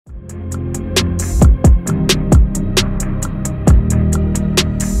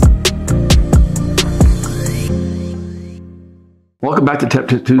Welcome back to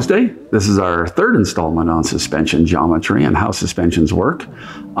Tip Tuesday. This is our third installment on suspension geometry and how suspensions work.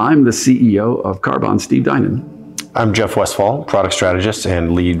 I'm the CEO of CarBahn, Steve Dinan. I'm Jeff Westfall, product strategist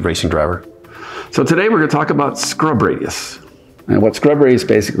and lead racing driver. So today we're going to talk about scrub radius. And what scrub radius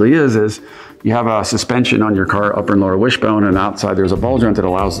basically is you have a suspension on your car, upper and lower wishbone, and outside there's a ball joint that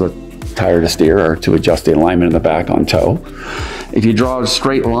allows the tire to steer or to adjust the alignment in the back on toe. If you draw a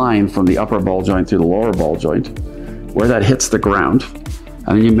straight line from the upper ball joint to the lower ball joint, where that hits the ground,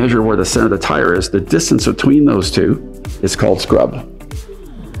 and then you measure where the center of the tire is, the distance between those two is called scrub.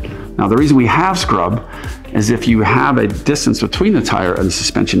 Now, the reason we have scrub is if you have a distance between the tire and the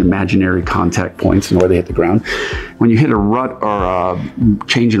suspension imaginary contact points and where they hit the ground, when you hit a rut or a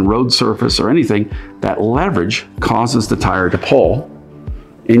change in road surface or anything, that leverage causes the tire to pull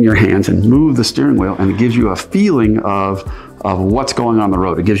in your hands and move the steering wheel, and it gives you a feeling of what's going on the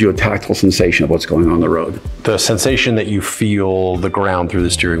road. It gives you a tactile sensation of what's going on the road. The sensation that you feel the ground through the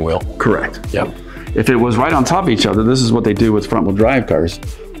steering wheel. Correct. Yep. If it was right on top of each other, this is what they do with front wheel drive cars.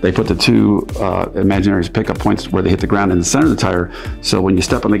 They put the two imaginary pickup points where they hit the ground in the center of the tire, so when you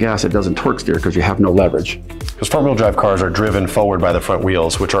step on the gas, it doesn't torque steer because you have no leverage. Because front wheel drive cars are driven forward by the front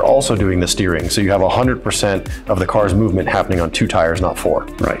wheels, which are also doing the steering. So you have 100% of the car's movement happening on two tires, not four.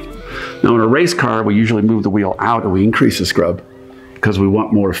 Right. Now in a race car, we usually move the wheel out and we increase the scrub because we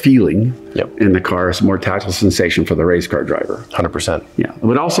want more feeling in the car. It's more tactile sensation for the race car driver. 100%. Yeah.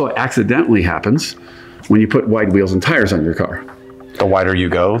 What also accidentally happens when you put wide wheels and tires on your car. The wider you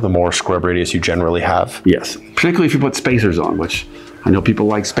go, the more scrub radius you generally have. Yes, particularly if you put spacers on, which I know people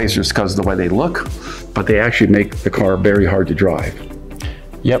like spacers because of the way they look, but they actually make the car very hard to drive.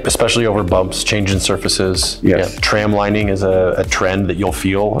 Yep, especially over bumps, changing surfaces. Yes. Yeah, tram lining is a trend that you'll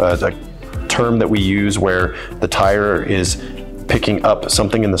feel. A term that we use where the tire is picking up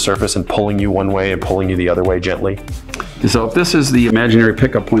something in the surface and pulling you one way and pulling you the other way gently. So if this is the imaginary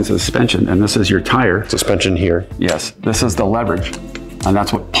pickup points of the suspension and this is your tire. Suspension here. Yes, this is the leverage, and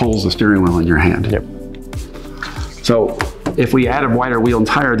that's what pulls the steering wheel in your hand. Yep. So if we add a wider wheel and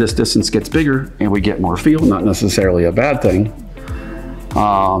tire, this distance gets bigger and we get more feel, not necessarily a bad thing.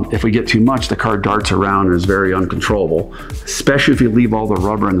 If we get too much, the car darts around and is very uncontrollable, especially if you leave all the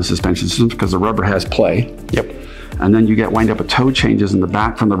rubber in the suspension system because the rubber has play. Yep. And then you wind up with toe changes in the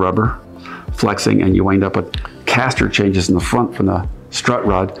back from the rubber flexing, and you wind up with caster changes in the front from the strut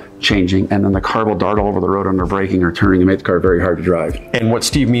rod changing, and then the car will dart all over the road under braking or turning and make the car very hard to drive. And what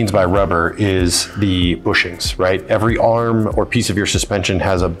Steve means by rubber is the bushings, right? Every arm or piece of your suspension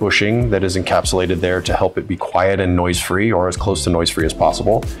has a bushing that is encapsulated there to help it be quiet and noise-free, or as close to noise-free as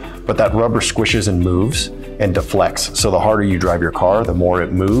possible. But that rubber squishes and moves and deflects. So the harder you drive your car, the more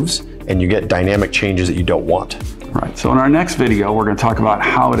it moves, and you get dynamic changes that you don't want. Right, so in our next video, we're gonna talk about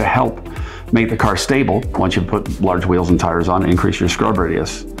how to help make the car stable once you put large wheels and tires on and increase your scrub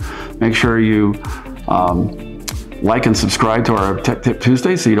radius. Make sure you like and subscribe to our Tip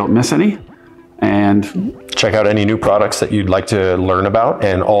Tuesday so you don't miss any. And check out any new products that you'd like to learn about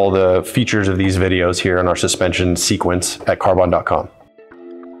and all the features of these videos here in our suspension sequence at carbahn.com.